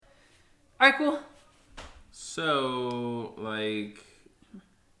All right, cool. So, like,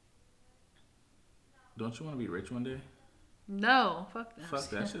 don't you want to be rich one day? No, fuck that. Fuck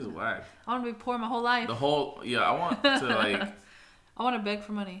that shit's whack. I want to be poor my whole life. I want to like. I want to beg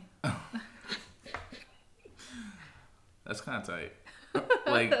for money. That's kind of tight.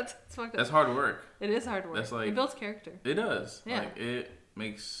 Like that's fucked up. That's hard work. It is hard work. That's like it builds character. It does. Yeah. Like it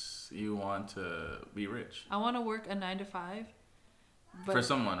makes you want to be rich. I want to work a 9 to 5. But for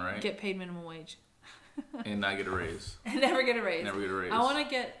someone, right? Get paid minimum wage. And not get a raise. And never get a raise. Never get a raise. I want to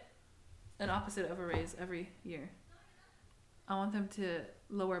get an opposite of a raise every year. I want them to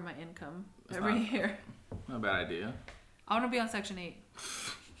lower my income every year. Not a bad idea. I want to be on Section 8.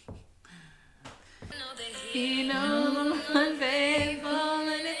 He knows I'm unfaithful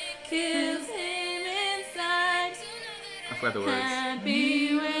and it kills him inside. I forgot the words. Can't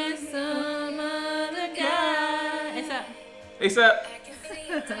be with some other guy. ASAP. ASAP.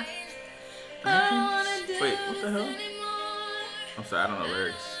 Wait, what the hell? I'm sorry, I don't know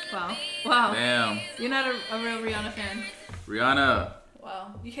lyrics. Wow. Damn. You're not a real Rihanna fan. Rihanna.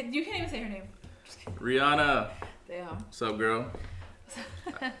 Wow. You can't even say her name. Rihanna. Damn. What's up, girl?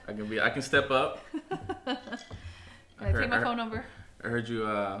 I can step up. Take my phone number. I heard you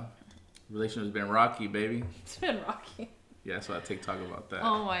relationship's been rocky, baby. It's been rocky. Yeah, that's why I TikTok about that.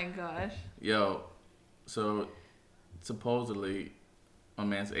 Oh my gosh. Yo, so supposedly my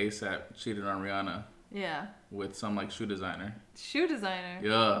man's ASAP cheated on Rihanna. Yeah. With some like shoe designer. Shoe designer?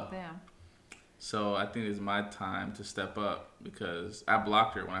 Yeah. Damn. So I think it's my time to step up because I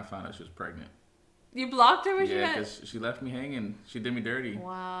blocked her when I found out she was pregnant. You blocked her when she Yeah, because she left me hanging. She did me dirty.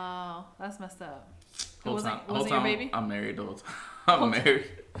 Wow. That's messed up. Whole Was time, it your baby? I'm married the whole time. I'm married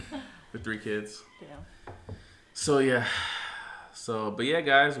with 3 kids. Damn. So yeah. But yeah,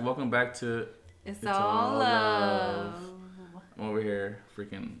 guys, welcome back to It's All Love. I'm over here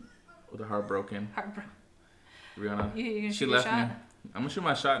freaking with a heartbroken. Rihanna. She left me. I'm gonna shoot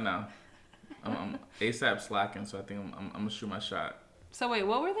my shot now. I'm ASAP slacking, so I think I'm gonna shoot my shot. So wait,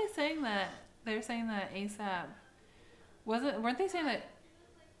 what were they saying that they were saying that ASAP weren't they saying that?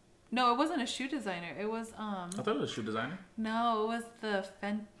 No, it wasn't a shoe designer. It was I thought it was a shoe designer. No, it was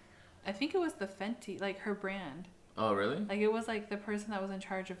I think it was the Fenty, like her brand. Oh, really? Like it was like the person that was in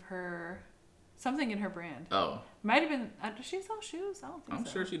charge of her, something in her brand. Oh. Might have been. Does she sell shoes? I don't think so.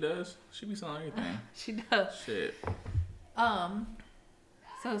 I'm sure she does. She be selling everything. She does. Shit.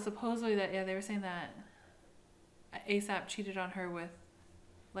 So supposedly they were saying that ASAP cheated on her with,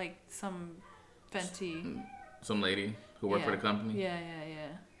 like some Fenty. Some lady who worked for the company. Yeah.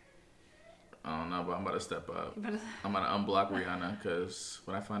 I don't know, but I'm about to step up. I'm about to unblock Rihanna because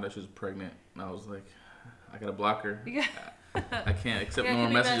when I found out she was pregnant, I was like, I gotta block her. I can't accept no more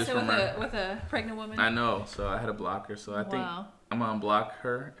messages from her. With a pregnant woman. I know, so I had to block her. So I think I'm gonna unblock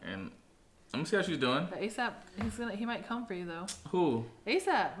her and I'm gonna see how she's doing. But ASAP, he might come for you though. Who?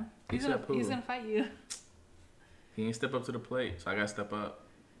 ASAP. He's gonna fight you. He ain't step up to the plate, so I gotta step up.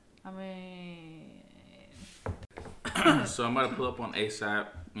 I mean. So I'm about to pull up on ASAP.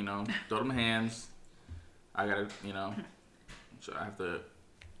 You know, throw them hands. I gotta, so I have to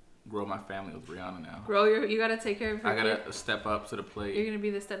grow my family with Rihanna now. You gotta take care of your I gotta step up to the plate. You're gonna be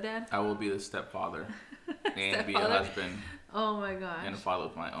the stepdad? I will be the stepfather. And be a husband. Oh my gosh. And a father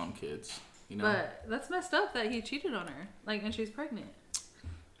with my own kids. But that's messed up that he cheated on her. Like, and she's pregnant.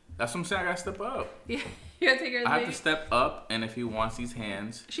 That's what I'm saying. I gotta step up. Yeah, you gotta take care of the baby. I have to step up, and if he wants these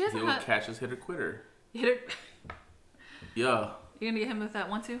hands, he will catch his hitter quitter. Hitter? Yeah. You're gonna get him with that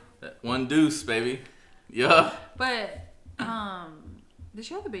 1-2? One deuce, baby. Yeah. But, did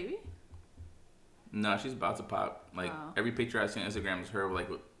she have a baby? No, she's about to pop. Like, every picture I see on Instagram is her,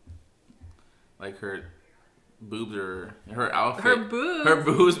 like her boobs or her outfit. Her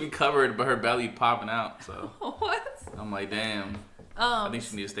boobs be covered, but her belly popping out. So. What? I'm like, damn. I think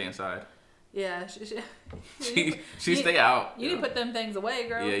she needs to stay inside. Yeah. She stay out. You need to put them things away,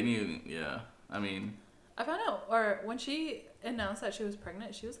 girl. Yeah, I mean. I found out, or when she announced that she was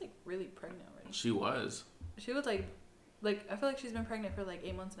pregnant, she was like really pregnant already. She was. She was like I feel like she's been pregnant for like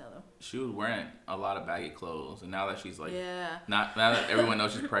 8 months now though. She was wearing a lot of baggy clothes, and now that she's like, yeah. Now that everyone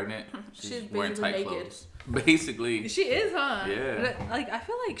knows she's pregnant, she's wearing tight naked clothes. Basically. She is, huh? Yeah. But, like I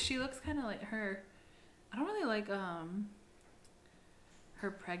feel like she looks kind of like her. I don't really like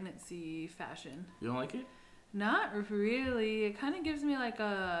her pregnancy fashion. You don't like it? Not really. It kind of gives me like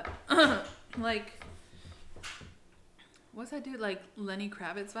a like. What's that dude? Like Lenny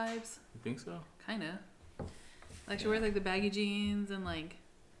Kravitz vibes? You think so? Kind of. Like she wears like the baggy jeans and like.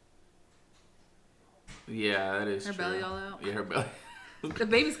 Yeah, that is her true. belly all out. Yeah, her belly. The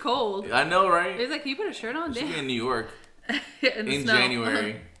baby's cold. I know, right? It's like, can you put a shirt on? She'll be in New York in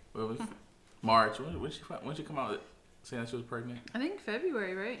January. March. When she come out saying that she was pregnant? I think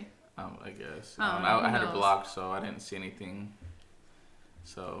February, right? I guess. I had her blocked, so I didn't see anything.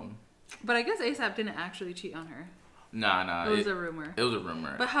 So. But I guess ASAP didn't actually cheat on her. Nah. It was a rumor. It was a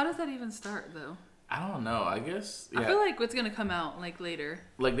rumor. But how does that even start, though? I don't know. I guess. Yeah. I feel like what's gonna come out like later.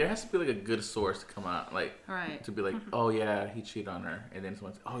 Like there has to be like a good source to come out, like right. to be like, oh yeah, he cheated on her, and then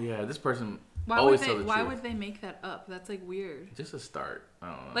someone's, oh yeah, this person why always would tells the truth. Why would they make that up? That's like weird. Just a start. I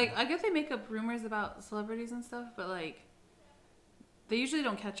don't know. Like I guess they make up rumors about celebrities and stuff, but like they usually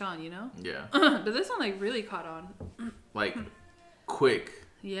don't catch on, you know? Yeah. But this one like really caught on. Like quick.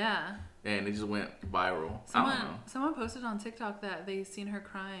 Yeah. And it just went viral. I don't know. Someone posted on TikTok that they seen her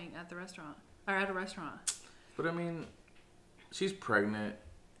crying at the restaurant or at a restaurant. But I mean, she's pregnant.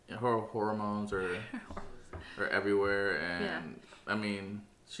 Her hormones are everywhere, and yeah. I mean,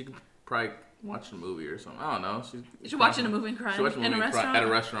 she could probably watch a movie or something. I don't know. She's watching a movie and crying in a restaurant. At a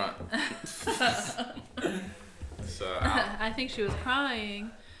restaurant. So I think she was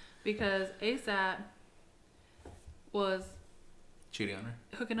crying because ASAP was cheating on her,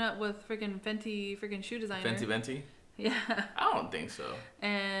 hooking up with freaking Fenty shoe designer. Fenty. Yeah. I don't think so.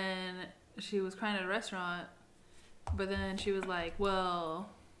 And she was crying at a restaurant, but then she was like, "Well,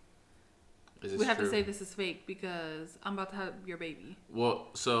 we have to say this is fake because I'm about to have your baby." Well,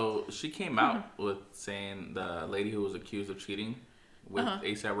 so she came out with saying the lady who was accused of cheating with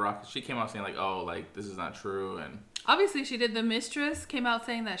ASAP Rocky. She came out saying like, "Oh, like this is not true," and obviously she did. The mistress came out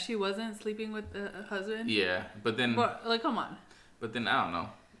saying that she wasn't sleeping with the husband. Yeah, but then, like, come on. But then I don't know.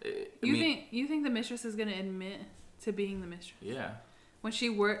 You think the mistress is gonna admit to being the mistress? Yeah. When she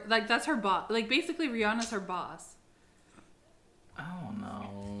worked, like that's her boss. Like basically, Rihanna's her boss. I don't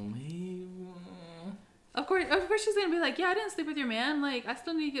know. Maybe. Of course, she's gonna be like, "Yeah, I didn't sleep with your man. Like, I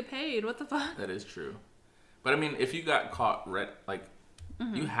still need to get paid. What the fuck?" That is true. But I mean, if you got caught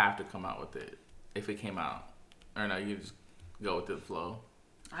you have to come out with it. If it came out, or no, you just go with the flow.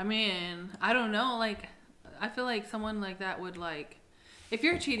 I mean, I don't know. Like, I feel like someone like that would like, if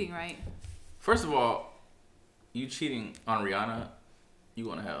you're cheating, right? First of all, you cheating on Rihanna, you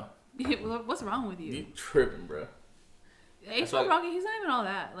going to hell. What's wrong with you? You tripping, bro. A$AP Rocky, he's not even all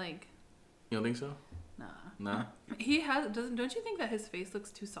that. Like, you don't think so? Nah. He don't you think that his face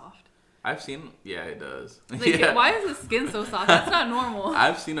looks too soft? I've seen, yeah, it does. Like, yeah. Why is his skin so soft? That's not normal.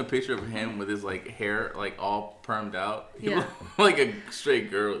 I've seen a picture of him with his like hair like all permed out. He yeah. looked like a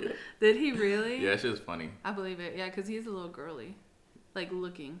straight girl. Yeah. Did he really? Yeah, it's just funny. I believe it. Yeah, because he's a little girly, like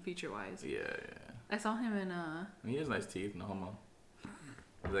looking feature wise. Yeah. I saw him in He has nice teeth. No homo.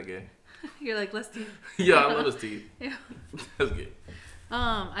 Is that gay? You're like, less teeth. Yeah, I love his teeth. Yeah. That's good.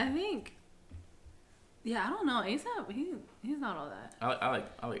 I think. Yeah, I don't know. ASAP, he's not all that. I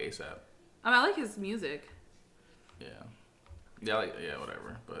like ASAP. I mean, I like his music. Yeah,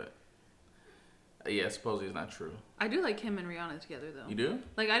 whatever. But yeah, supposedly it's not true. I do like him and Rihanna together though. You do?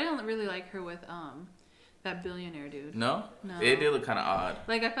 Like I didn't really like her with that billionaire dude. No. It did look kind of odd.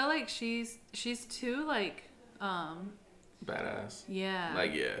 Like I felt like she's too like badass. Yeah.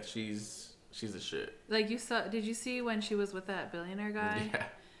 Like yeah, she's the shit. Like did you see when she was with that billionaire guy? Yeah.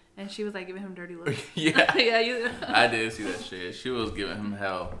 And she was like giving him dirty looks. Yeah. Yeah. I did see that shit. She was giving him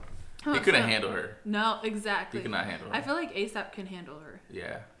hell. He couldn't handle her. No, exactly. He could not handle her. I feel like ASAP can handle her.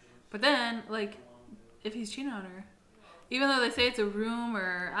 Yeah. But then, like, if he's cheating on her, even though they say it's a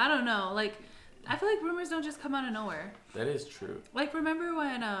rumor, I don't know. Like, I feel like rumors don't just come out of nowhere. That is true. Like, remember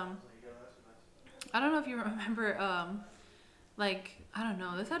when, I don't know if you remember, like, I don't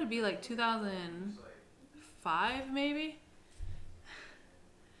know. This had to be like 2005, maybe?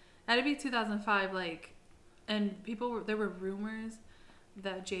 It had to be 2005, like, and there were rumors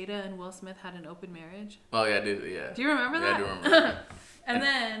that Jada and Will Smith had an open marriage. Oh yeah, I did. Yeah. Do you remember that? Yeah, I do remember that. And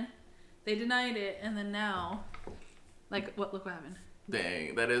then they denied it, and then now, like, look what happened.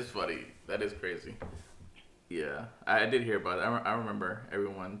 Dang, that is funny. That is crazy. Yeah, I did hear about it. I remember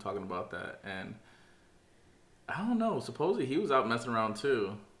everyone talking about that, and I don't know. Supposedly he was out messing around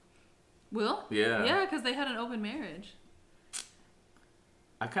too. Will? Yeah. Yeah, because they had an open marriage.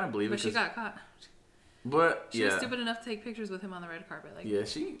 I kind of believe it. But she got caught. But she was stupid enough to take pictures with him on the red carpet. Like, yeah.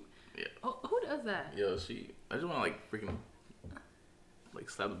 Oh, who does that? Yo, I just want to like freaking like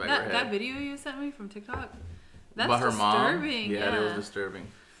slap the back of her head. That video you sent me from TikTok. That's about her disturbing. Mom. Yeah, it was disturbing.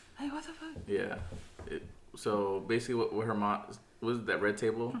 Like, what the fuck? Yeah. So basically, what her mom was that red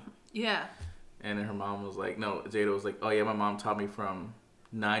table. Yeah. And then her mom was like, no, Jada was like, oh yeah, my mom taught me from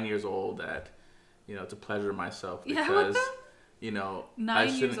 9 years old that, to pleasure myself because. Yeah, what the?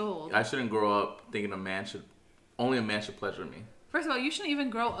 9 years old. I shouldn't grow up thinking only a man should pleasure me. First of all, you shouldn't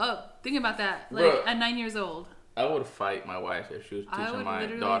even grow up thinking about that, like, Bruh, at 9 years old. I would fight my wife if she was teaching my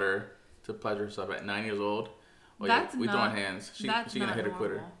daughter to pleasure herself at 9 years old. Oh, that's yeah, we throwing hands. She gonna hit her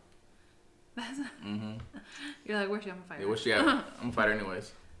quitter. That's You're like, where's she? I'm gonna fight her. Yeah, where's she at? I'm gonna fight her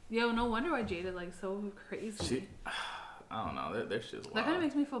anyways. Yo, no wonder why Jada like so crazy. I don't know. Their shit's wild. That kind of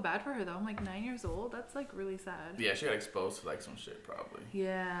makes me feel bad for her though. I'm like 9 years old. That's like really sad. Yeah, she got exposed to like some shit probably.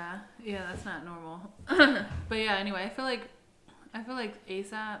 Yeah, that's not normal. But yeah, anyway, I feel like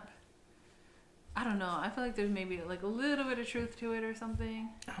ASAP. I don't know. I feel like there's maybe like a little bit of truth to it or something.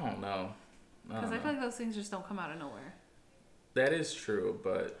 I don't know. Because I feel like those things just don't come out of nowhere. That is true,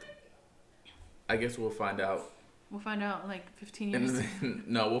 but I guess we'll find out. We'll find out in like 15 years.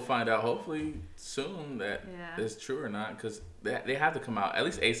 No, we'll find out hopefully soon that it's true or not. Because they have to come out. At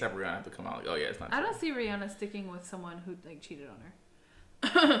least ASAP Rihanna have to come out like, oh yeah, it's not true. I don't see Rihanna sticking with someone who like cheated on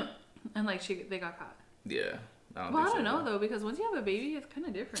her. And like they got caught. Yeah. I don't know though, because once you have a baby, it's kind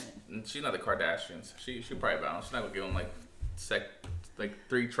of different. She's not the Kardashians. She probably bounce. She's not gonna give them like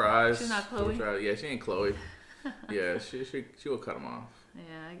 3 tries. She's not Khloe. Yeah, she ain't Khloe. Yeah, she will cut them off.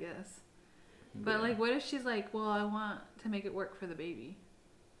 Yeah, I guess. But like, what if she's like, well, I want to make it work for the baby?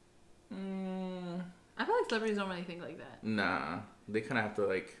 I feel like celebrities don't really think like that. Nah, they kind of have to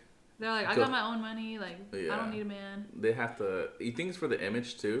like. They're like, I got my own money. Like, I don't need a man. They have to. You think it's for the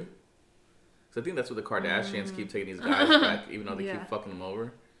image too? So I think that's what the Kardashians keep taking these guys back, even though they keep fucking them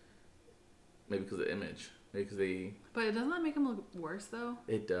over. Maybe because of the image. Maybe because they. But doesn't that make them look worse though?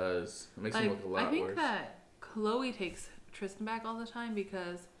 It does. It makes them look a lot worse. I think that Khloe takes Tristan back all the time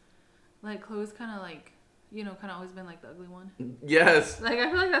because, like, Khloe's kind of like, kind of always been like the ugly one. Yes. Like I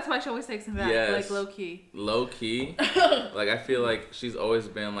feel like that's why she always takes him back. Yes. Like low key. Low key. Like I feel like she's always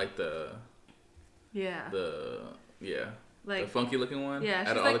been like the. Yeah. Like the funky looking one. Yeah,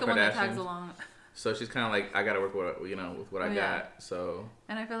 she's like the one that tags along. So she's kind of like, I gotta work with what I got. So.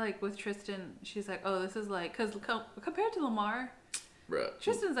 And I feel like with Tristan, she's like, oh, this is like, cause compared to Lamar, bruh,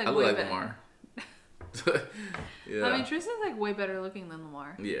 Tristan's like I way like better. Lamar. Yeah. I mean, Tristan's like way better looking than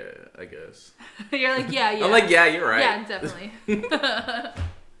Lamar. Yeah, I guess. You're like, yeah. I'm like, yeah, you're right. Yeah, definitely.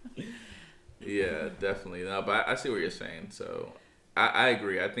 Yeah, definitely. No, but I see what you're saying. So I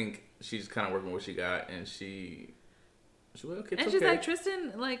agree. I think she's kind of working what she got, and she okay. And she's like,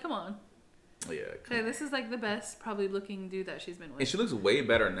 Tristan, like, come on. Yeah. Okay, this is like the best probably looking dude that she's been with. And she looks way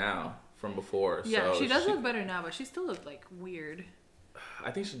better now from before. Yeah, so she does look better now, but she still looks like weird.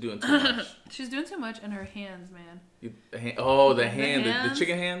 I think she's doing too much. She's doing too much, and her hands, man. The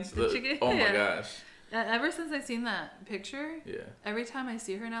chicken hands. Oh my gosh. Ever since I seen that picture, yeah. Every time I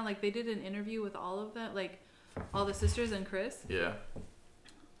see her now, like they did an interview with all of them, like all the sisters and Chris. Yeah.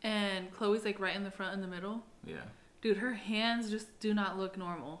 And Chloe's like right in the front, in the middle. Yeah. Dude, her hands just do not look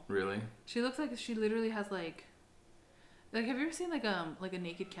normal. Really? She looks like she literally has like have you ever seen like a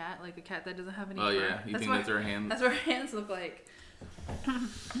naked cat, like a cat that doesn't have any fur? Oh yeah, that's her hands? That's what her hands look like. I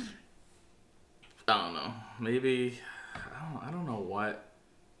don't know. Maybe I don't know what.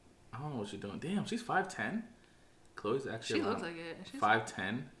 I don't know what she's doing. Damn, she's 5'10". Chloe's actually. She looks like it. She's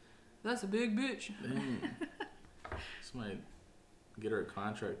 5'10". That's a big bitch. Dang. This might get her a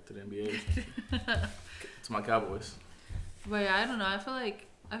contract to the NBA. To my Cowboys. But yeah, I don't know. I feel like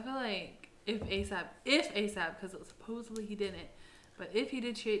if ASAP, because supposedly he didn't, but if he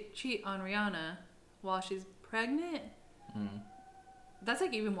did cheat on Rihanna while she's pregnant, that's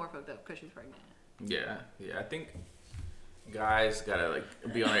like even more fucked up because she's pregnant. Yeah. I think guys gotta like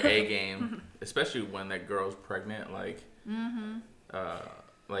be on their A game, especially when that girl's pregnant. Like,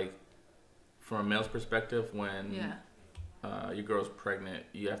 like from a male's perspective, when your girl's pregnant,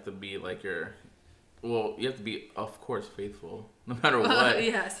 you have to be like you have to be, of course, faithful no matter what.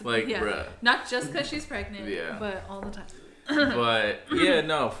 Yes, like, bruh. Not just because she's pregnant, but all the time. But yeah,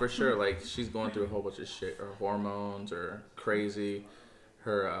 no, for sure. Like she's going through a whole bunch of shit. Her hormones are crazy.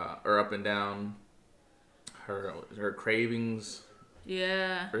 Her up and down. Her cravings.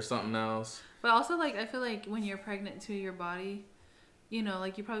 Yeah. Or something else. But also, like, I feel like when you're pregnant to your body,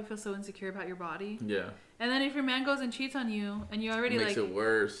 like you probably feel so insecure about your body. Yeah. And then if your man goes and cheats on you, and you already makes it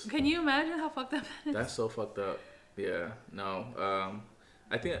worse. Can you imagine how fucked up that is? That's so fucked up. Yeah. No.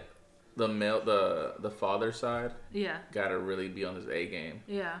 I think the father side. Yeah. Gotta really be on his A game.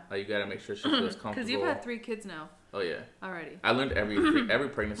 Yeah. Like you gotta make sure she feels comfortable. Because you've had 3 kids now. Oh yeah. Already. I learned every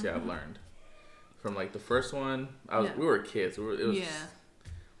pregnancy I've learned. From like the first one, we were kids.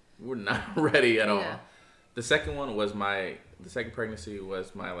 We're not ready at all. The second one was the second pregnancy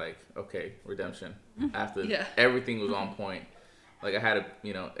was my like, okay, redemption. After everything was on point. Like I had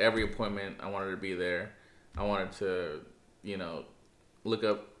every appointment, I wanted to be there. I wanted to, look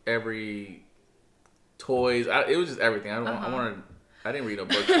up every toys. It was just everything. I didn't read no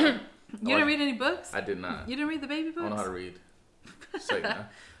books. You didn't read any books? I did not. You didn't read the baby books? I don't know how to read. Just like,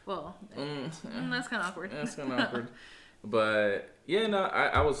 Well, that's kind of awkward. That's kind of awkward. But yeah, no,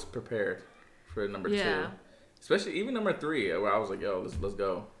 I was prepared for number 2, especially even number 3, where I was like, yo, let's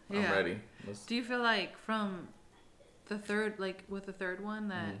go. I'm ready. Do you feel like from the third, like with the third one,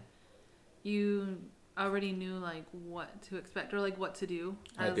 that you already knew like what to expect or like what to do?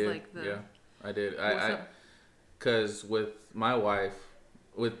 I did. I did. Because with my wife,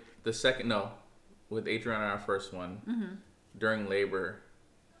 with Adriana, our first one, during labor,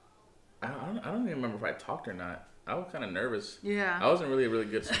 I don't even remember if I talked or not. I was kind of nervous. Yeah. I wasn't really a really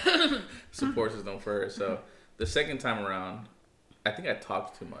good support system for her. So the second time around, I think I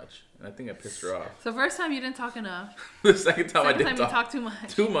talked too much, and I think I pissed her off. So first time you didn't talk enough. The second time I didn't you talked too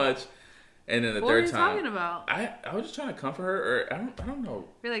much. Too much. And then the third time. What were you talking about? I was just trying to comfort her, or I don't know.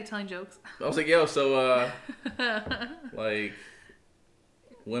 You're like telling jokes. I was like, yo, so like,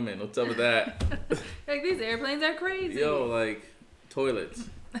 women, what's up with that? Like, these airplanes are crazy. Yo, like, toilets.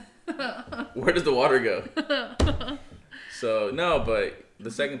 Where does the water go? So no, but the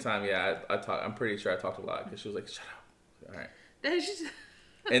second time, I talked. I'm pretty sure I talked a lot because she was like, shut up. All right.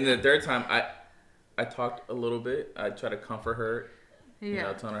 And the third time, I talked a little bit. I tried to comfort her. You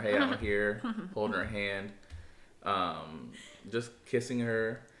know, telling her, hey, I'm here, holding her hand, just kissing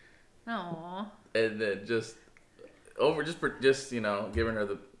her. Aww. And then just you know, giving her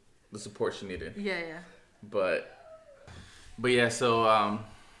the support she needed. Yeah. But yeah, so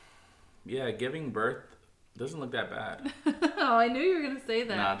giving birth doesn't look that bad. Oh, I knew you were gonna say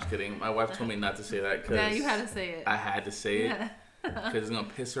that. Nah, I'm just kidding. My wife told me not to say that because you had to say it. I had to say it because it's gonna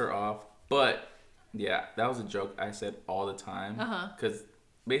piss her off. But yeah, that was a joke I said all the time. Because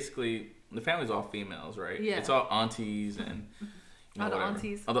basically, the family's all females, right? Yeah. It's all aunties and all the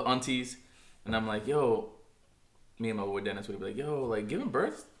aunties. All the aunties. And I'm like, yo, me and my boy Dennis would be like, yo, like giving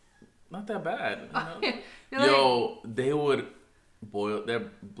birth, not that bad. You know? Yo, they would boil,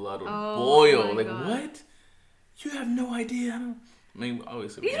 their blood would boil. Like, God. What? You have no idea. I mean,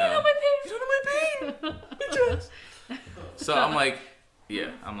 obviously, you don't know my pain. You don't know my pain. So I'm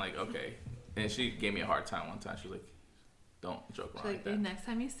like, okay. And she gave me a hard time one time. She was like, don't joke around like that. Next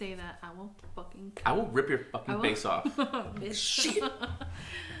time you say that, I will rip your fucking face off. Shit. All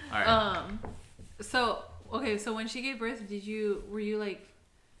right. So when she gave birth, did you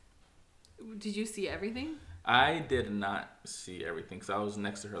see everything? I did not see everything because I was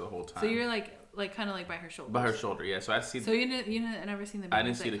next to her the whole time. So you're like kind of like by her shoulder. By her shoulder, yeah. So I see. So you didn't never seen the baby. I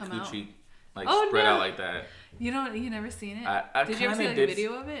didn't see the coochie out? Spread out like that. You never seen it? I did you ever see a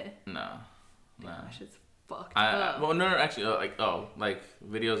video of it? No. That shit's fucked up. Well, no, actually, like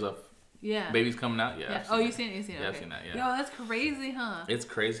videos of babies coming out. Yeah. Oh, you've seen it. Yeah, okay. I've seen that. Yeah. Yo, that's crazy, huh? It's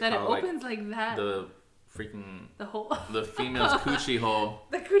crazy that it opens like that. The freaking hole. The female's coochie hole.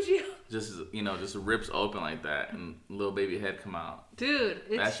 The coochie hole. Just rips open like that, and little baby head come out. Dude,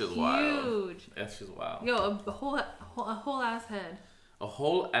 it's just huge. Wild. That's just wild. Yo, a whole ass head. A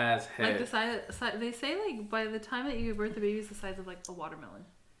whole ass head. Like the size. They say like by the time that you give birth, the baby's the size of like a watermelon.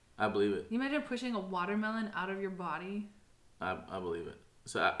 I believe it. You imagine pushing a watermelon out of your body? I believe it.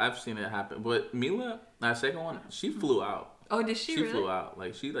 So I've seen it happen. But Mila, our second one, she flew out. Oh, did she really? She flew out.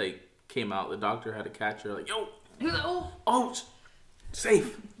 Like, she, like, came out. The doctor had to catch her. Like, yo. He was like, oh,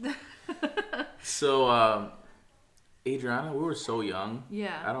 safe. So, Adriana, we were so young.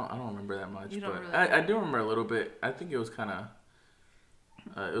 Yeah. I don't remember that much. You don't but really I do remember a little bit. I think it was kind of,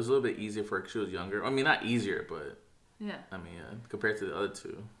 it was a little bit easier for her because she was younger. I mean, not easier, but. Yeah. I mean, compared to the other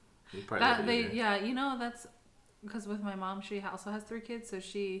two. That's because with my mom, she also has 3 kids, so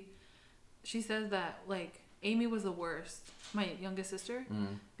she says that like Amy was the worst, my youngest sister,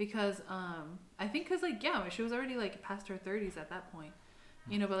 because I think because like she was already like past her 30s at that point,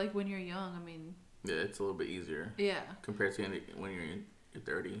 but like when you're young, I mean, yeah, it's a little bit easier, compared to when you're in your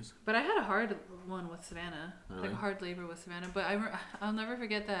 30s. But I had a hard one with Savannah, really? like a hard labor with Savannah, but I'll never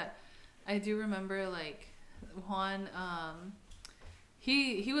forget that. I do remember like Juan,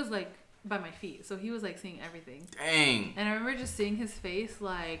 he was like by my feet, so he was like seeing everything. Dang. And I remember just seeing his face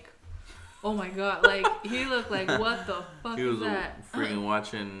like, oh my God, like he looked like, what the fuck is that? He was freaking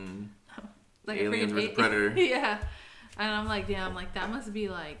watching like Aliens vs. Predator. Yeah. And I'm like, damn, like that must be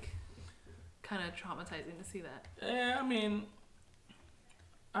like kind of traumatizing to see that. Yeah, I mean,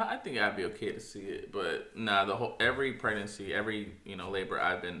 I think I'd be okay to see it, but nah, every pregnancy, every labor,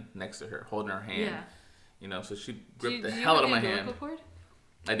 I've been next to her, holding her hand. Yeah. So she gripped the hell out of my hand. Cord?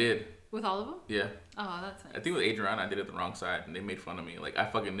 I did. With all of them? Yeah. Oh, that's nice. I think with Adriana, I did it the wrong side, and they made fun of me. Like, I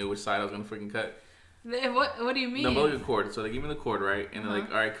fucking knew which side I was gonna freaking cut. What do you mean? The umbilical cord. So they give me the cord, right? And they're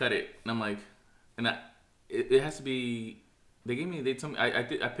like, all right, cut it. And I'm like, it has to be. They told me I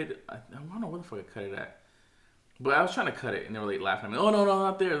don't know where the fuck I cut it at, But I was trying to cut it, and they were like laughing at me. Oh no,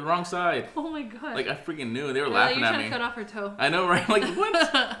 not there, the wrong side. Oh my god! Like I freaking knew they were laughing at me. You're trying to cut off her toe. I know, right? Like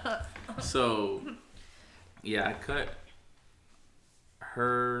what? So, yeah, I cut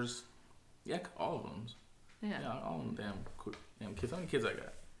hers. Yeah, all of them. Yeah, all of them damn kids. How many kids I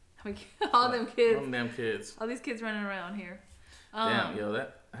got? All them kids. All them damn kids. All these kids running around here. Damn, yo,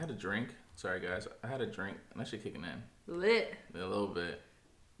 I had a drink. Sorry, guys. I had a drink, and that shit kicking in. Lit. A little bit.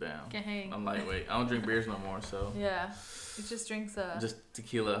 Damn. Can't hang. I'm lightweight. I don't drink beers no more, so. Yeah. He just drinks just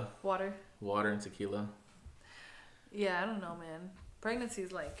tequila. Water And tequila. Yeah, I don't know, man. Pregnancy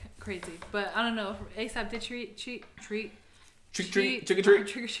is like crazy, but I don't know. If ASAP did trick or treat.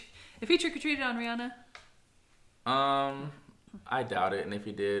 If he trick or treated on Rihanna. I doubt it, and if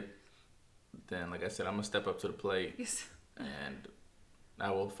he did, then like I said, I'm gonna step up to the plate, and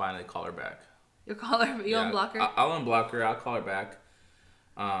I will finally call her back. You'll call her. You'll unblock her. I'll unblock her. I'll call her back.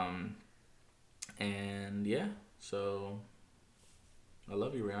 And yeah, so I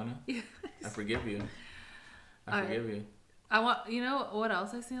love you, Rihanna. Yes. I forgive you. I forgive you. I want. You know what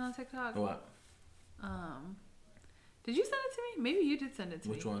else I seen on TikTok? What? Did you send it to me? Maybe you did send it to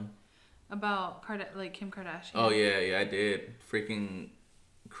me. Which one? About Kim Kardashian. Oh yeah, I did. Freaking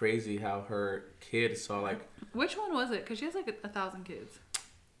crazy how her kid saw like. Which one was it? Because she has like 1,000 kids.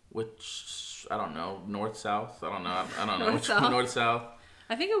 Which I don't know. North, south. I don't know. I don't know. North, south? North, south.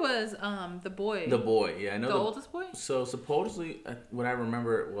 I think it was the boy. The boy, yeah, I know. The oldest boy. So supposedly, what I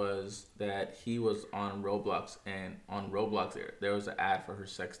remember was that he was on Roblox, and on Roblox there was an ad for her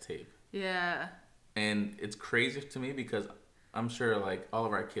sex tape. Yeah. And it's crazy to me because I'm sure like all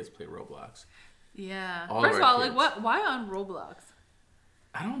of our kids play Roblox. Yeah. First of all, like why on Roblox?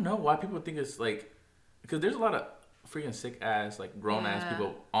 I don't know why people think it's like, because there's a lot of freaking sick ass like grown ass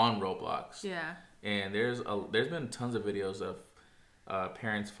people on Roblox. Yeah. And there's been tons of videos of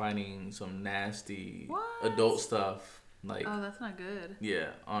parents finding some nasty adult stuff like. Oh, that's not good. Yeah,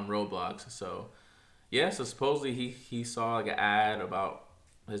 on Roblox. So so supposedly he saw like an ad about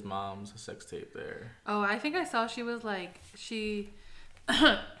his mom's sex tape there. Oh, I think I saw she was like she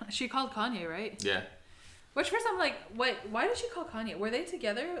called Kanye, right? Yeah. Which first I'm like, wait, why did she call Kanye? Were they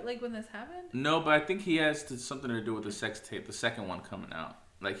together like when this happened? No, but I think he has something to do with the sex tape, the second one coming out.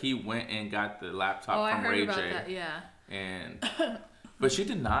 Like he went and got the laptop from Ray J. That, yeah. And but she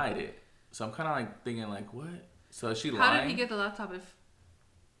denied it. So I'm kind of like thinking like, what? So is she lying? How did he get the laptop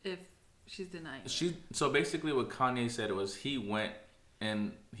if she's denying it? So basically what Kanye said was he went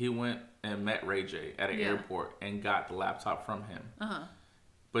and met Ray J at an airport and got the laptop from him. Uh-huh.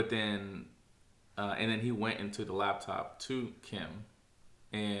 But then and then he went into the laptop to Kim,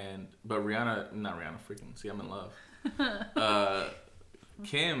 but not Rihanna, freaking see, I'm in love.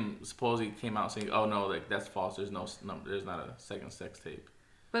 Kim supposedly came out saying, "Oh no, like that's false. There's not a second sex tape."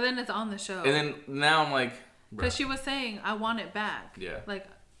 But then it's on the show. And then now I'm like, because she was saying, "I want it back." Yeah. Like,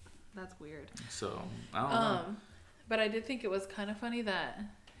 that's weird. So I don't know. But I did think it was kind of funny that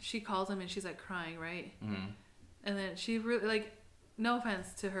she calls him and she's like crying, right? Mm-hmm. And then she really like. No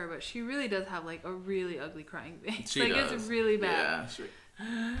offense to her, but she really does have like a really ugly crying face. She does. It's really bad.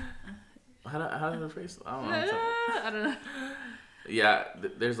 Yeah. How does her face? I don't know. I don't know. Yeah,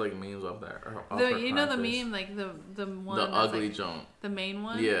 there's like memes off that. You know the face. Meme, like the one. The that's ugly like, joint. The main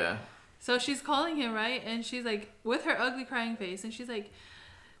one. Yeah. So she's calling him, right, and she's like with her ugly crying face, and she's like,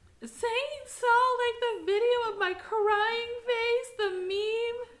 "Saying saw like the video of my crying face, the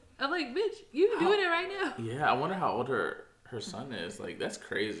meme." I'm like, "Bitch, you doing it right now?" Yeah, I wonder how old her son is. Like, that's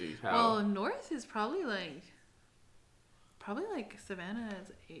crazy. Well, North is probably like Savannah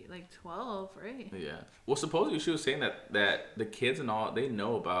is 12, right? Yeah. Well, supposedly she was saying that the kids and all, they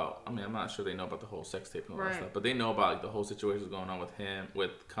know about, I mean, I'm not sure they know about the whole sex tape and all that stuff, but they know about like the whole situation going on with him,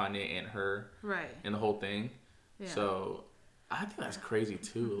 with Kanye and her. Right. And the whole thing. Yeah. So, I think that's crazy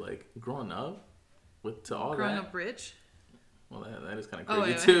too. Like, growing up to all growing up rich? Well, that is kind of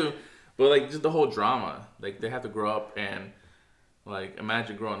crazy too. But like, just the whole drama. Like, they have to grow up and like,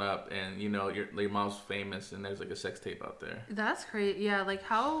 imagine growing up and, you know, your mom's famous and there's, like, a sex tape out there. That's crazy. Yeah, like,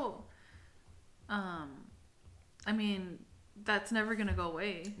 how... I mean, that's never going to go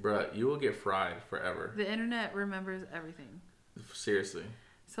away. Bruh, you will get fried forever. The internet remembers everything. Seriously.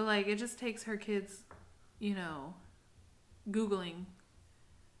 So, like, it just takes her kids, you know, Googling...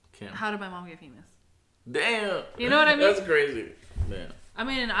 Kim. How did my mom get famous? Damn! You know what I mean? That's crazy. Damn. I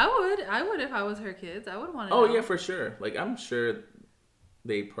mean, I would if I was her kids. I would want to know. Oh, yeah, for sure. Like, I'm sure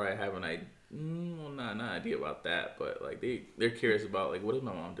they probably have an idea. Well, not an idea about that, but, like, they're curious about, like, what does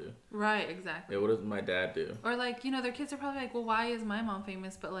my mom do? Right, exactly. Yeah, what does my dad do? Or, like, you know, their kids are probably like, well, why is my mom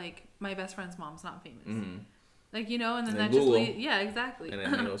famous, but, like, my best friend's mom's not famous? Mm-hmm. Like, you know, and then that Google. just leads... Yeah, exactly. And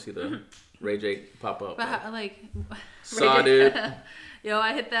then you'll see the Ray J pop up. But how, like... Saw, dude. Yo,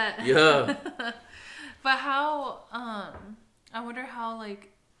 I hit that. Yeah. But how... I wonder how, like...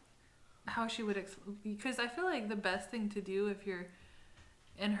 How she would... Because I feel like the best thing to do if you're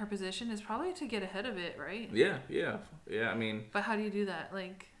in her position is probably to get ahead of it, right? Yeah. I mean... But how do you do that?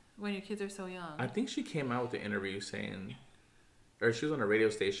 Like, when your kids are so young? I think she came out with the interview saying... Or she was on a radio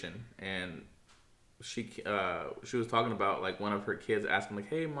station, and... She was talking about like one of her kids asking like,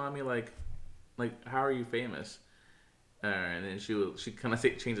 "Hey, mommy, like how are you famous?" And then she kind of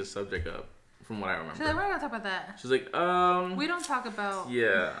changed the subject up from what I remember. She's like, "We're not gonna talk about that." She's like, we don't talk about."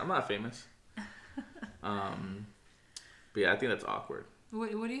 Yeah, I'm not famous. But yeah, I think that's awkward. What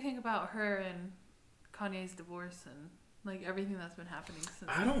do you think about her and Kanye's divorce and like everything that's been happening since?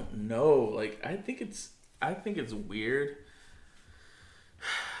 I don't know. Like, I think it's weird.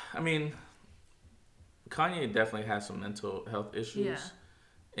 I mean, Kanye definitely has some mental health issues,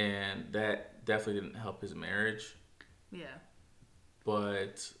 and that definitely didn't help his marriage. Yeah.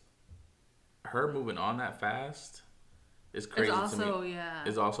 But her moving on that fast is crazy to me.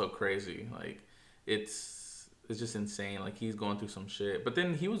 It's also crazy. Like, it's just insane. Like, he's going through some shit. But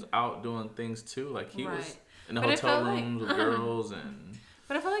then he was out doing things too. Like, he was in the hotel rooms with girls and...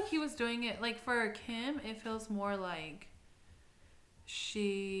 But I feel like he was doing it, like, for Kim, it feels more like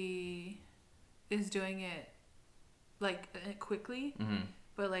she... is doing it like quickly,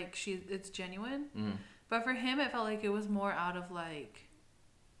 but like it's genuine. But for him, it felt like it was more out of like,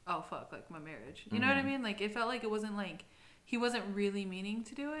 oh fuck, like my marriage. You know what I mean? Like it felt like it wasn't like he wasn't really meaning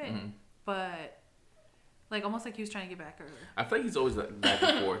to do it, but like almost like he was trying to get back at her. I feel like he's always like back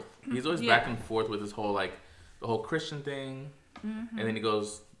and forth. He's always back and forth with his whole like the whole Christian thing, and then he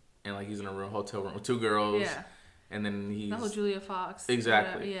goes and like he's in a hotel room with two girls. Yeah. And then he's... The whole Julia Fox.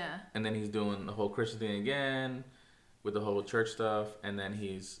 Exactly. Yeah. And then he's doing the whole Christian thing again with the whole church stuff. And then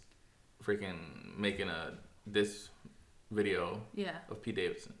he's freaking making this video of Pete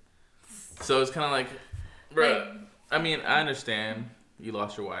Davidson. So it's kind of like, bruh, I mean, I understand you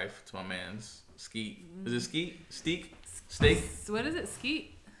lost your wife to my man's Skeet. Is it Skeet? Steak? What is it?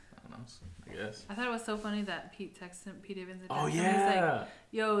 Skeet? I don't know. I guess. I thought it was so funny that Pete Davidson. Oh, yeah. He's like,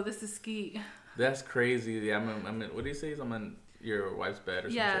 yo, this is Skeet. That's crazy. Yeah, I'm in, what do you say? I'm on your wife's bed or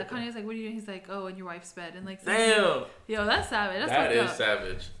something. Yeah, Kanye's like, what are you doing? He's like, oh, in your wife's bed. And like, damn. Yo, that's savage. That is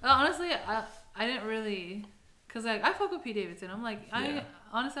savage. Honestly, I didn't really, cause like I fuck with Pete Davidson. I'm like,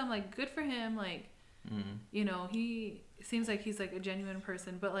 honestly, I'm like, good for him. Like, you know, he seems like he's like a genuine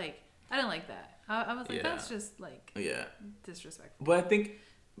person, but like, I didn't like that. I was like, that's just like, disrespectful. But I think.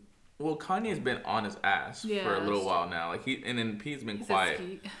 Well, Kanye's been on his ass for a little while now. Like and then Pete's been quiet.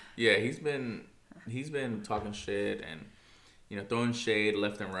 Yeah, he's been talking shit and you know throwing shade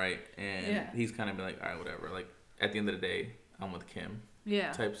left and right, and he's kind of been like, all right, whatever. Like at the end of the day, I'm with Kim.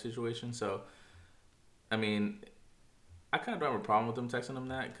 Yeah. Type situation. So, I mean, I kind of don't have a problem with him texting him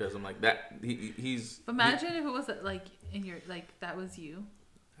that because I'm like that he's. But imagine if it was like in your like that was you.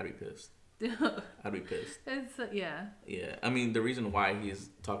 I'd be pissed. I'd be pissed. It's Yeah. I mean, the reason why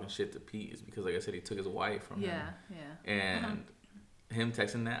he's talking shit to Pete is because, like I said, he took his wife from him. Yeah. And him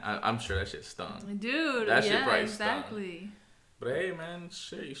texting that, I'm sure that shit stung. Dude, that shit probably stung. But hey, man,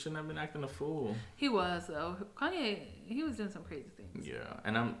 shit, you shouldn't have been acting a fool. He was though. Kanye, he was doing some crazy things. Yeah,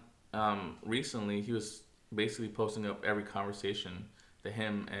 and recently he was basically posting up every conversation that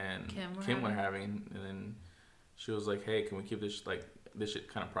him and Kim were having, and then she was like, "Hey, can we keep this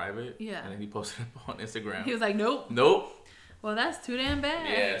shit kind of private?" Yeah. And then he posted it on Instagram. He was like, "Nope." Well, that's too damn bad.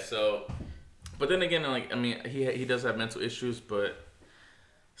 Yeah. So, but then again, like, I mean, he does have mental issues, but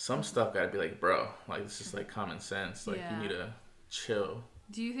some stuff gotta be like, bro, like this is like common sense. Like you need to chill.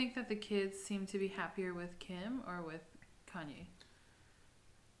 Do you think that the kids seem to be happier with Kim or with Kanye?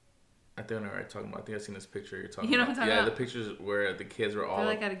 I think I know what you're talking about. I think I've seen this picture you're talking about. What I'm talking about? The pictures where the kids were all... They're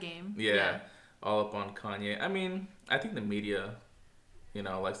like at a game. Yeah, all up on Kanye. I mean, I think the media, you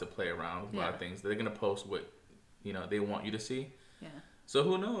know, likes to play around with a lot of things. They're going to post what, you know, they want you to see. Yeah. So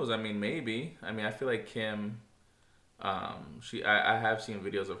who knows? I mean, maybe. I mean, I feel like Kim, I have seen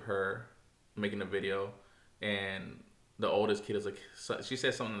videos of her making a video, and the oldest kid is like, she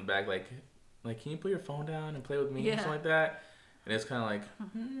said something in the back, like, can you put your phone down and play with me? Yeah. Or something like that. And it's kind of like...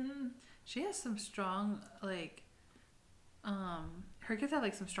 She has some strong, like... her kids have,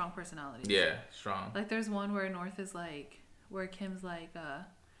 like, some strong personalities. Yeah, strong. Like, there's one where North is, like... Where Kim's, like,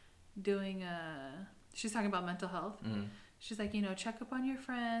 doing she's talking about mental health. Mm. She's like, you know, check up on your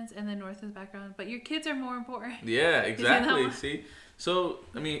friends. And then North is background. But your kids are more important. Yeah, exactly. See? So,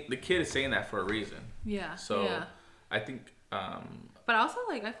 I mean, the kid is saying that for a reason. Yeah. So, I think... But also,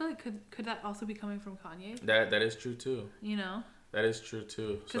 like, I feel like could that also be coming from Kanye? That is true too. You know. That is true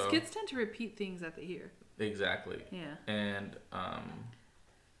too. Because kids tend to repeat things that they hear. Exactly. Yeah. And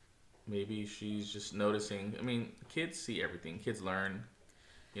maybe she's just noticing. I mean, kids see everything. Kids learn.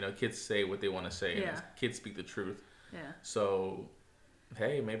 You know, kids say what they want to say. Yeah. And kids speak the truth. Yeah. So,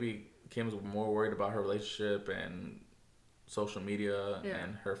 hey, maybe Kim's more worried about her relationship and social media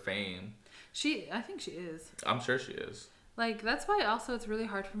and her fame. I think she is. I'm sure she is. Like, that's why also it's really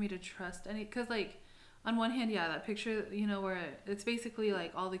hard for me to trust any, because, like, on one hand, yeah, that picture, you know, where it's basically,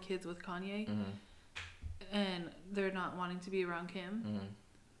 like, all the kids with Kanye, and they're not wanting to be around Kim.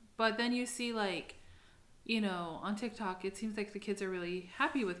 But then you see, like, you know, on TikTok, it seems like the kids are really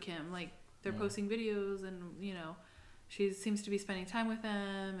happy with Kim. Like, they're posting videos, and, you know, she seems to be spending time with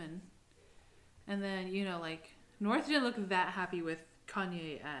them, and then, you know, like, North didn't look that happy with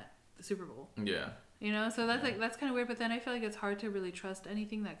Kanye at the Super Bowl. Yeah. You know, so that's, like, that's kind of weird, but then I feel like it's hard to really trust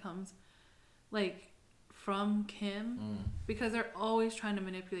anything that comes, like, from Kim, because they're always trying to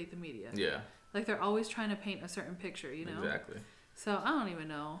manipulate the media. Yeah. Like, they're always trying to paint a certain picture, you know? Exactly. So, I don't even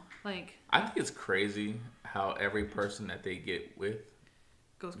know. Like, I think it's crazy how every person that they get with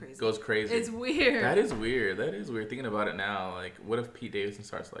goes crazy. It's weird. That is weird. Thinking about it now, like, what if Pete Davidson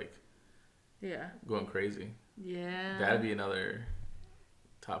starts, like, going crazy? Yeah. That'd be another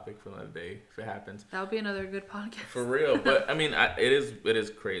topic for another day if it happens. That would be another good podcast. For real. But, I mean, it is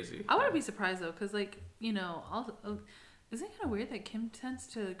crazy. I wouldn't be surprised, though, because, like, you know, isn't it kind of weird that Kim tends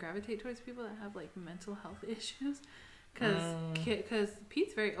to gravitate towards people that have, like, mental health issues? Because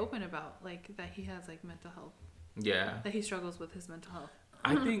Pete's very open about, like, that he has, like, mental health. Yeah. That he struggles with his mental health.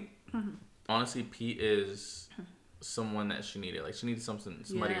 I think, honestly, Pete is someone that she needed. Like, she needed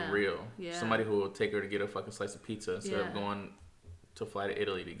somebody real. Yeah. Somebody who will take her to get a fucking slice of pizza instead of going to fly to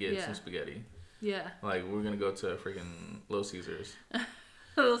Italy to get some spaghetti. Yeah. Like, we're going to go to freaking Little Caesars.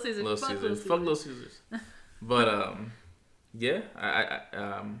 Little Caesars. Fuck Little Caesars. But, yeah,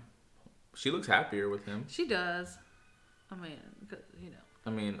 she looks happier with him. She does. I mean, you know.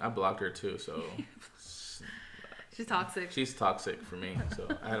 I mean, I blocked her too, so. She's toxic. She's toxic for me, so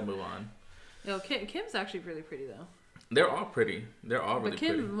I had to move on. Yo, Kim's actually really pretty, though. They're all pretty. They're all really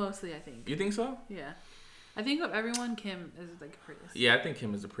pretty. But Kim mostly, I think. You think so? Yeah. I think of everyone, Kim is, like, the prettiest. Yeah, I think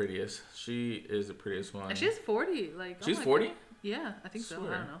Kim is the prettiest. She is the prettiest one. And she's 40. Like, she's 40? Yeah, I think so. I don't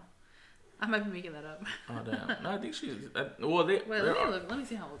know. I might be making that up. Oh, damn. No, I think she's... Wait, let me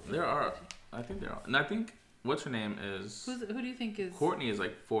see how old she is. There are... I think there are... And I think... What's her name is... Who do you think is... Courtney is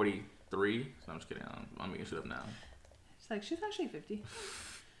like 43. So I'm just kidding. I'm making shit up now. She's actually 50.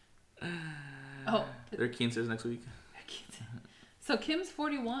 Oh. They're Quinces next week. So Kim's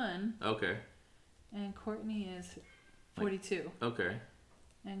 41. Okay. And Courtney is 42. Okay.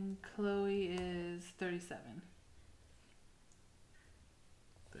 And Chloe is 37.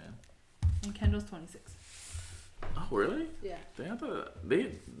 Damn. And Kendall's 26. Oh, really? Yeah. Damn, I thought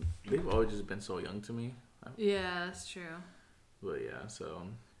they've always just been so young to me. Yeah, that's true. But yeah, so...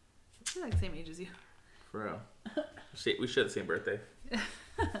 She's like the same age as you. For real. We share the same birthday.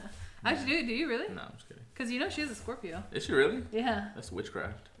 Actually, do you really? No, I'm just kidding. Because you know she's a Scorpio. Is she really? Yeah. That's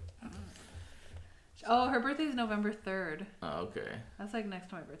witchcraft. Oh, her birthday is November 3rd. Oh, okay. That's like next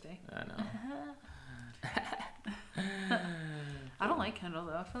to my birthday. I know. I don't like Kendall,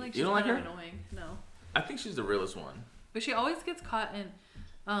 though. I feel like she's kind of annoying. No. I think she's the realest one. But she always gets caught in...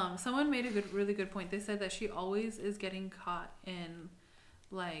 someone made a really good point. They said that she always is getting caught in,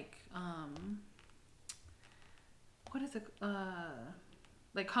 like, what is it?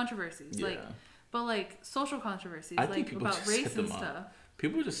 Like, controversies. Yeah. Like, but, like, social controversies. I think people about race and stuff.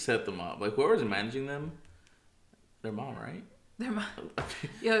 People just set them up. Like, whoever's managing them, their mom, right? Their mom.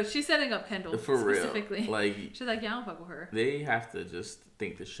 Yo, she's setting up Kendall for specifically. Real. Like, she's like, yeah, I don't fuck with her. They have to just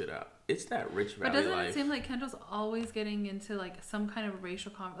think this shit out. It's that rich valley life. But doesn't it seem like Kendall's always getting into, like, some kind of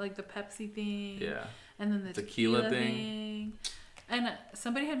racial like the Pepsi thing? Yeah. And then the tequila thing. And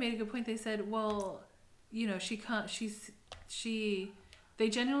somebody had made a good point. They said, well, you know, they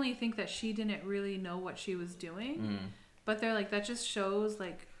genuinely think that she didn't really know what she was doing. But they're like, that just shows,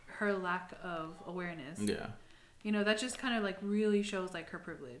 like, her lack of awareness. Yeah. You know, that just kind of, like, really shows, like, her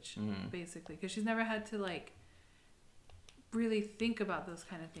privilege, basically. Because she's never had to, like, really think about those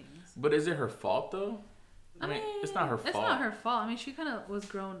kind of things. But is it her fault, though? I mean, it's not her fault. It's not her fault. I mean, she kind of was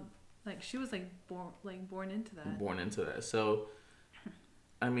grown, like, she was, like, born into that. Born into that. So,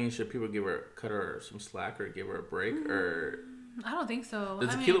 I mean, should people cut her some slack or give her a break? Or... I don't think so. The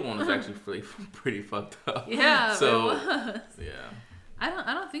tequila one was actually pretty fucked up. Yeah, so, it was. Yeah.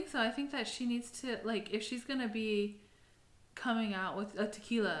 I don't think so. I think that she needs to, like, if she's gonna be coming out with a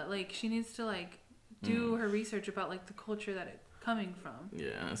tequila, like, she needs to, like, do her research about, like, the culture that coming from.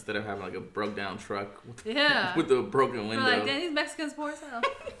 Yeah, instead of having like a broke down truck with, yeah. with a broken window. We're like, damn, these Mexicans poor as hell.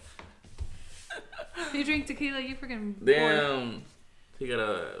 You drink tequila, you freaking damn. Poor. He got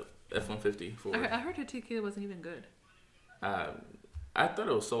a F-150 for it. I heard her tequila wasn't even good. I thought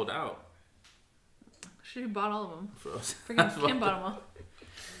it was sold out. She bought all of them. Freaking Kim bought them all.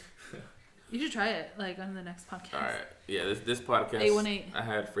 You should try it, like, on the next podcast. All right. Yeah, this podcast. 818. I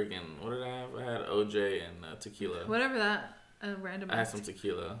had freaking, what did I have? I had OJ and tequila. Whatever that random. I had some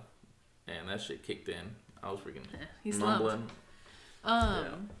tequila, and that shit kicked in. I was freaking he's mumbling.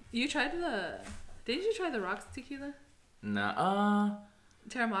 Yeah. You tried did you try the Rocks tequila? Nah.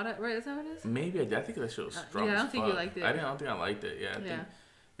 Terramata, right? Is that what it is? Maybe. I think that shit was strong. Yeah, I don't think you liked it. I don't think I liked it. Yeah, I think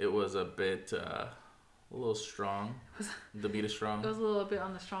it was a bit, a little strong. The beat is strong. It was a little bit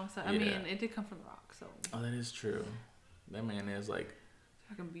on the strong side. I mean, it did come from the Rock, so. Oh, that is true. That man is like.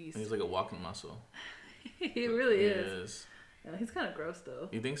 Fucking beast. He's like a walking muscle. He really is. He is. Yeah, he's kind of gross though.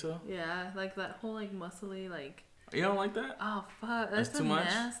 You think so? Yeah, like that whole like muscly like. You don't like that? Oh fuck, that's too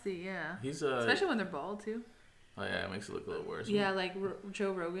nasty. Yeah. He's especially when they're bald too. Oh yeah, it makes it look a little worse. Yeah, like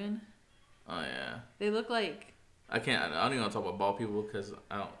Joe Rogan. Oh yeah. They look like. I don't even want to talk about bald people because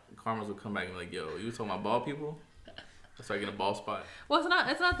Karmas will come back and be like, yo, you talking about bald people? That's why I get a bald spot. Well,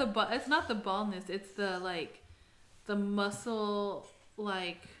 it's not the baldness. It's the like, the muscle,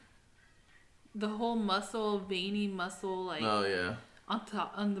 like, the whole muscle, veiny muscle, like. Oh yeah.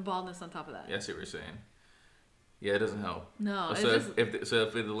 On the baldness on top of that. Yeah, I see what you're saying. Yeah, it doesn't help. No. So if it's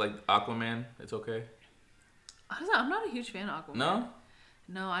like Aquaman, it's okay. I'm not a huge fan of Aquaman. No.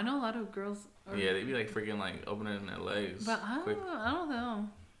 No, I know a lot of girls. Yeah, they be like freaking like opening their legs. But I don't know.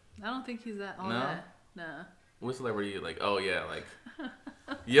 I don't think he's that. Nah. What celebrity like? Oh yeah, like.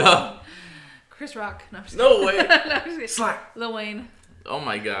 Yeah. Chris Rock. No, I'm just no way. No, I'm just Slap. Lil Wayne. Oh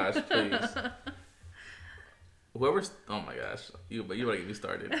my gosh, please. Whoever's. Oh my gosh, you better get me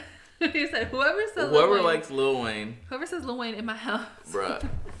started. You said whoever likes Lil Wayne. Whoever says Lil Wayne in my house. Bruh,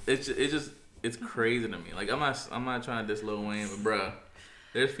 it's crazy to me. Like I'm not trying to diss Lil Wayne, but bruh,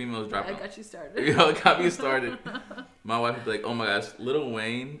 there's females dropping. I got you started. Yo, it got me started. My wife would be like, oh my gosh, Lil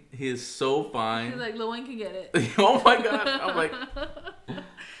Wayne, he is so fine. She's like, Lil Wayne can get it. Oh my gosh. I'm like,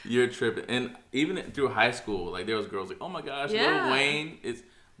 you're tripping. And even through high school, like there was girls like, oh my gosh, Lil Wayne is,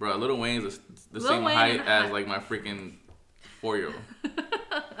 bro, Lil Wayne's the same height as like my freaking 4-year-old.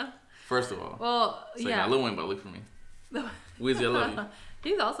 First of all. Well, so, yeah. Lil Wayne, but look for me. Weezy, I love you.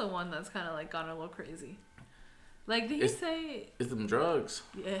 He's also one that's kind of like gone a little crazy. Like, did he say? It's them drugs.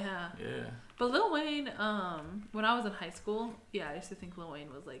 Yeah. Yeah. But Lil Wayne, when I was in high school, I used to think Lil Wayne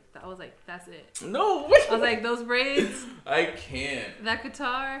was like, that's it. No way. I was like, those braids. I can't. That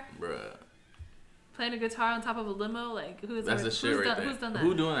guitar. Bruh. Playing a guitar on top of a limo, like who's the shit right there? Who's done that?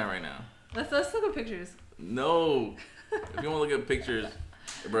 Who doing that right now? Let's look at pictures. No. If you want to look at pictures.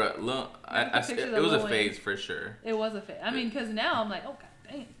 Bro, look, it was a phase for sure. It was a phase. I mean, because now I'm like, oh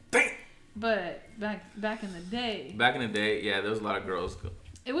god, dang. But back in the day. Back in the day, yeah, there was a lot of girls.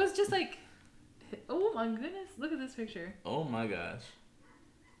 It was just like, oh my goodness, look at this picture. Oh my gosh.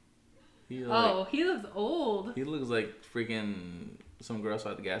 He looks old. He looks like freaking some girl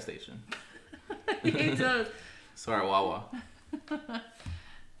at the gas station. He does. Sorry, Wawa.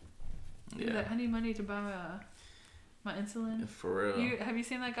 Yeah. Like, I need money to buy my insulin. For real. Have you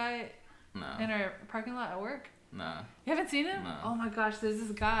seen that guy in our parking lot at work? Nah. You haven't seen him? No. Oh my gosh, there's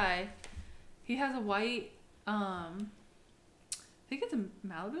this guy. He has a white, I think it's a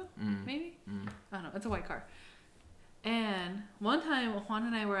Malibu, maybe? I don't know. It's a white car. And one time, Juan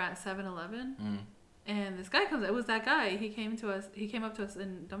and I were at 7-Eleven, and this guy comes. It was that guy. He came up to us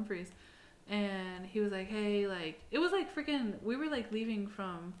in Dumfries, and he was like, hey, like, it was like freaking, we were like leaving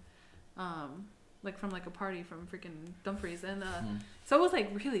from, from a party from freaking Dumfries, and so it was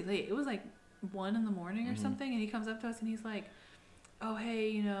like really late. It was like 1 a.m. or something, and he comes up to us and he's like, oh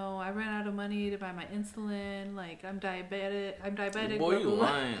hey, I ran out of money to buy my insulin, like I'm diabetic. Boy, you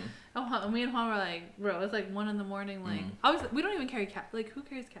lying. Me and Juan were like, bro, it's like 1 a.m, like we don't even carry cash, like who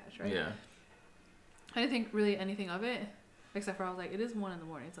carries cash, right? Yeah. I didn't think really anything of it, except for I was like, it is 1 a.m,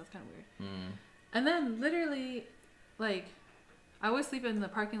 so that's kind of weird. And then literally, like, I always sleep in the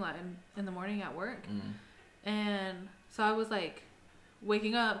parking lot in the morning at work, and so I was like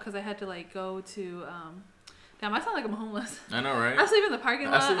waking up because I had to like go to damn, I sound like I'm homeless. I know, right? I sleep in the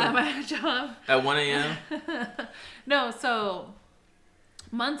parking lot at my job at 1 a.m. No, so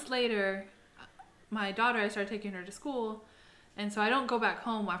months later, my daughter, I started taking her to school, and so I don't go back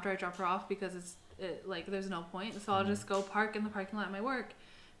home after I drop her off because like there's no point. So I'll just go park in the parking lot at my work,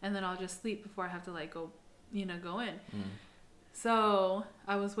 and then I'll just sleep before I have to like go in. So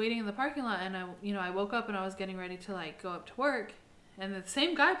I was waiting in the parking lot, and I woke up and I was getting ready to like go up to work, and the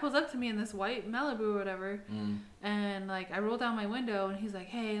same guy pulls up to me in this white Malibu or whatever, and like I roll down my window, and he's like,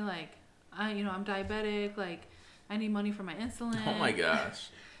 "Hey, like I'm diabetic, like I need money for my insulin." Oh my gosh.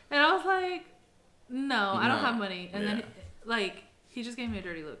 And I was like, "No, I don't have money." And then like he just gave me a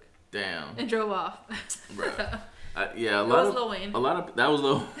dirty look. Damn. And drove off. Bro. Yeah, Lil Wayne. That was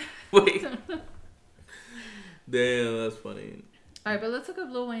Lil Wayne. Damn, that's funny. All right, but let's look up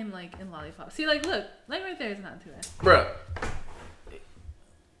Lil Wayne like in Lollipop. See, like, look, like right there is not too bad. Bro.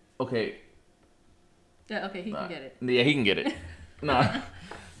 Okay. Yeah. Okay, he can get it. Yeah, he can get it.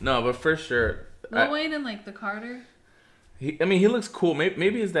 No, but for sure. Lil Wayne and like the Carter. He looks cool.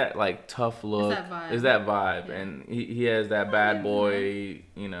 Maybe it's that like tough look. It's that vibe, yeah. And he has that bad boy.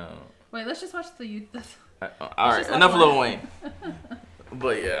 You know. Wait, let's just watch the youth. All right, enough Lil Wayne.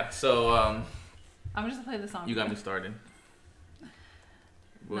 But yeah, so I'm just gonna play the song. You got me started.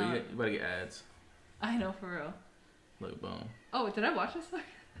 Well, you better get ads. I know, for real. Look, boom. Oh, did I watch this?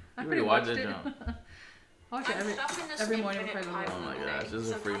 I already watched it. I watch it every morning before I go to work. Oh my gosh, this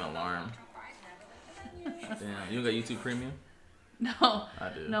is a freaking alarm. Damn, you don't got YouTube Premium? No. I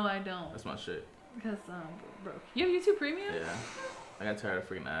do. No, I don't. That's my shit. Because broke. You have YouTube Premium? Yeah. I got tired of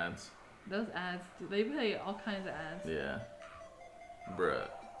freaking ads. Those ads, they play all kinds of ads. Yeah. Bruh.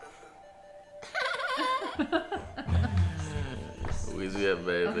 Weezy up,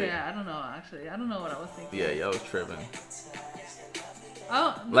 baby. Okay, I don't know, actually. I don't know what I was thinking. Yeah, y'all was tripping.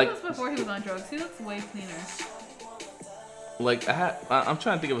 Oh, this was before he was on drugs. He looks way cleaner. Like, I'm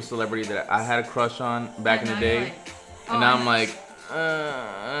trying to think of a celebrity that I had a crush on back in the day. Like, and now I'm like,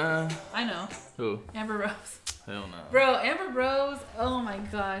 I know. Who? Amber Rose. Hell no. Bro, Amber Rose. Oh my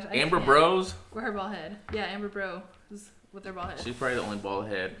gosh. Amber Bros? With her bald head. Yeah, Amber Bro. With her bald head. She's probably the only bald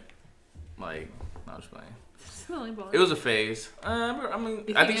head. Like, no, I'm just playing. She's the only bald head. It was a phase.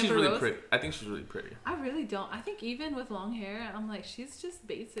 I think she's really pretty. I think she's really pretty. I really don't. I think even with long hair, I'm like, she's just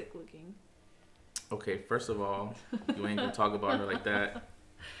basic looking. Okay, first of all, you ain't gonna talk about her like that.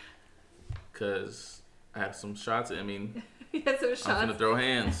 Because I have some shots. I mean, you had some shots. I'm gonna throw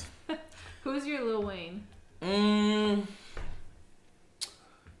hands. Who's your Lil Wayne?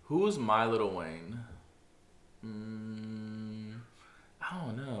 Who is my Lil Wayne? I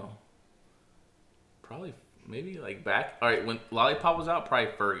don't know. Probably, maybe like back. All right, when Lollipop was out,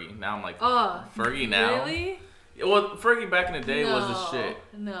 probably Fergie. Now I'm like, Fergie now. Really? Well, Fergie back in the day was the shit.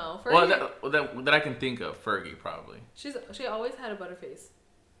 No, Fergie. Well, that I can think of, Fergie probably. She always had a butterface.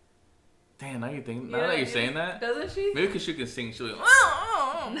 Damn, now you think now that you're saying that, doesn't she? Maybe because she can sing, she'll.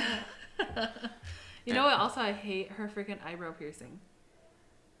 You know what? Also, I hate her freaking eyebrow piercing.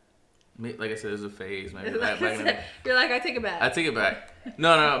 Like I said, it was a phase. Maybe like back in the day. You're like, I take it back. I take it back.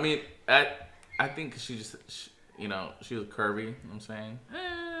 No. I mean, I think she just, she was curvy. You know what I'm saying?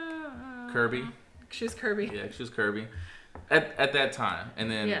 Kirby. She was curvy. Yeah, she was curvy. At that time, and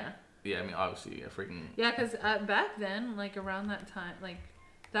then yeah. I mean, obviously, freaking. Yeah, because back then, like around that time, like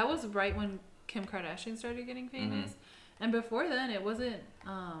that was right when Kim Kardashian started getting famous, and before then, it wasn't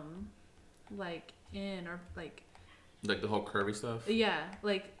like in or like the whole curvy stuff. Yeah,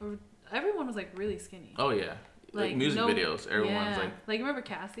 like everyone was like really skinny. Oh yeah, like music videos. Everyone's like remember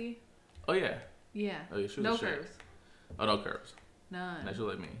Cassie? Oh yeah. Yeah. Oh yeah, she was no curves. Oh, no curves. None. That's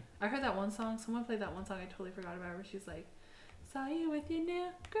like me. I heard that one song. Someone played that one song I totally forgot about where she's like, "Saw you with your new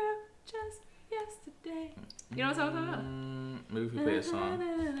girl just yesterday." You know what I'm talking about? Maybe if you play a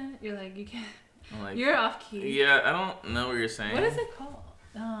song. You're like, you can't. Like, you're off key. Yeah, I don't know what you're saying. What is it called?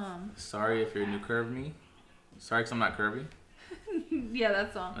 Sorry if you're new curve me. Sorry because I'm not curvy. Yeah,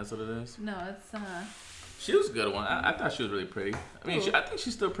 that song. That's what it is? No, it's She was a good one. I thought she was really pretty. I mean, I think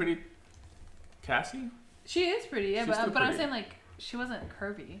she's still pretty. Cassie? She is pretty, yeah, but I'm saying like she wasn't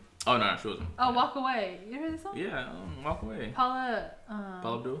curvy. Oh no, she wasn't. Oh, Walk Away. You heard this song? Yeah, Walk Away. Paula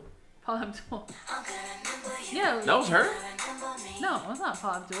Abdul? Paula Abdul. Yeah. That was her? No, it was not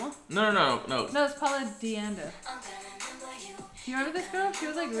Paula Abdul. No. No, it's Paula Deanda. Do you remember this girl? She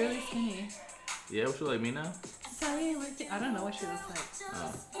was like really skinny. Yeah, was she like me now? I don't know what she looks like.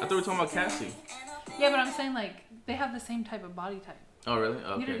 Oh. I thought we were talking about Cassie. Yeah, but I'm saying like they have the same type of body type. Oh really?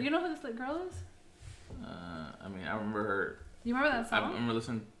 Okay. You know who this girl is? I mean, I remember her. You remember that song? I remember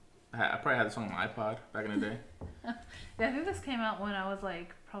listening. I probably had the song on my iPod back in the day. Yeah, I think this came out when I was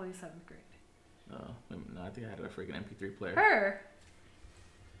like probably 7th grade. Oh, no, I think I had a freaking MP3 player. Her.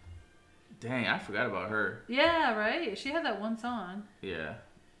 Dang, I forgot about her. Yeah, right? She had that one song. Yeah.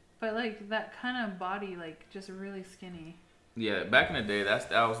 But like that kind of body, like just really skinny. Yeah, back in the day,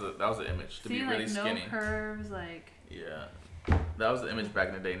 that was the image to be really skinny. No curves, like. Yeah, that was the image back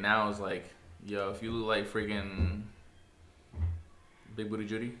in the day. Now it's like, yo, if you look like freaking Big booty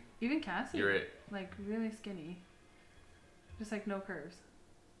Judy. Even Cassie. You're it. Like really skinny. Just like no curves.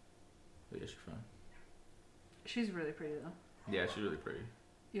 But yeah, she's fine. She's really pretty though. Yeah, she's really pretty.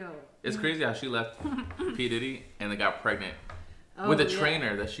 Yo. It's crazy how she left P. Diddy and they got pregnant with a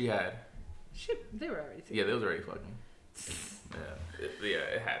trainer that she had. They were already together. Yeah, they was already fucking.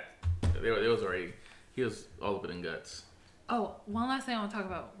 It had. It was already. He was all up in guts. Oh, one last thing I want to talk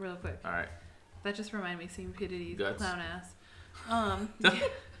about real quick. All right. That just reminded me of seeing P. Diddy's guts. Clown ass.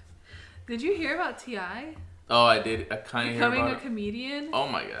 Did you hear about T.I.? Oh, I did. I kind of hear about becoming a comedian. Oh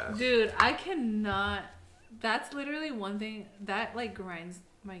my gosh. Dude, I cannot. That's literally one thing that like grinds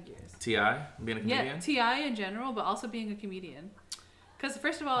my gears. T.I. being a comedian? Yeah, T.I. in general, but also being a comedian. Because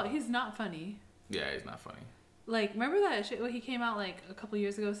first of all, he's not funny. Yeah, he's not funny. Like, remember that shit when he came out like a couple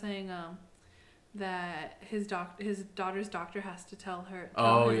years ago saying that his daughter's doctor has to tell her.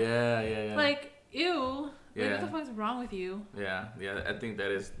 Him. Yeah. Like, ew. Yeah. Like, what the fuck's wrong with you? Yeah. I think that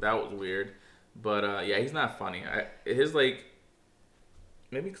was weird. But yeah, he's not funny. His like,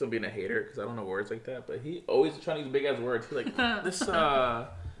 maybe because I'm being a hater because I don't know words like that. But he always trying to use big ass words. He's like this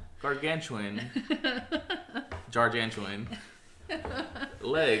gargantuan,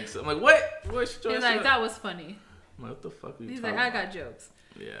 legs. I'm like, what? What's He's like, that was funny. I'm like, what the fuck are you He's talking like, about? I got jokes.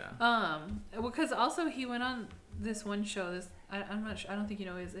 Yeah. Because also he went on this one show. I'm not sure. I don't think you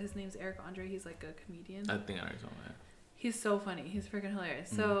know his name's Eric Andre. He's like a comedian. I think I know something like that. He's so funny. He's freaking hilarious.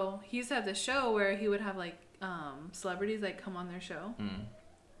 Mm-hmm. So he used to have this show where he would have like celebrities like come on their show,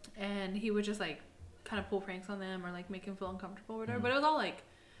 and he would just like kind of pull pranks on them or like make him feel uncomfortable or whatever. But it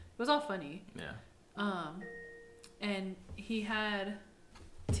was all funny. Yeah. And he had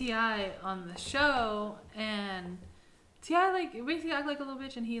T.I. on the show, and T.I. like basically acted like a little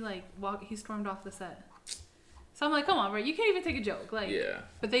bitch, and he stormed off the set. So I'm like, come on, bro, you can't even take a joke. Like, yeah.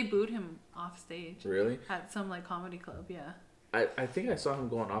 But they booed him off stage. Really? At some like comedy club, yeah. I think I saw him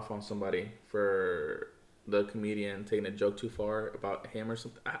going off on somebody for the comedian taking a joke too far about him or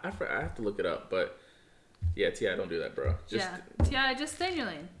something. I have to look it up, but yeah, T.I., don't do that, bro. T.I., just stay in your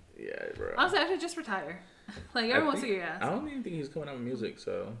lane. Yeah, bro. Honestly, actually, just retire. Like, everyone wants to get your ass. I don't even think he's coming out with music,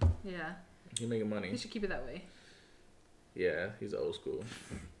 so. Yeah. He's making money. He should keep it that way. Yeah, he's old school.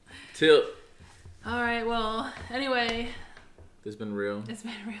 All right, well, anyway. It's been real. It's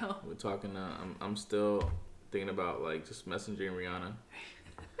been real. We're talking, I'm still thinking about, like, just messaging Rihanna.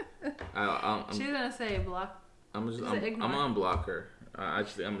 She's going to say block. I'm going to unblock her. I'm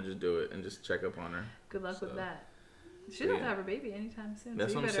going to just do it and just check up on her. Good luck with that. She's about to have her baby anytime soon.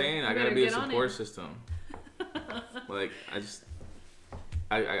 That's what I'm saying. I got to be a support system. Like,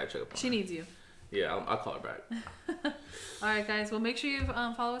 I got to check up on her. She needs you. Yeah, I'll call her back. All right, guys. Well, make sure you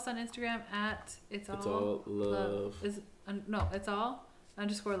follow us on Instagram at It's All Love. It's All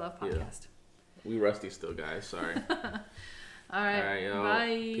 _Love podcast. Yeah. We rusty still, guys. Sorry. All right. All right, y'all.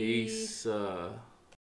 Bye. Peace.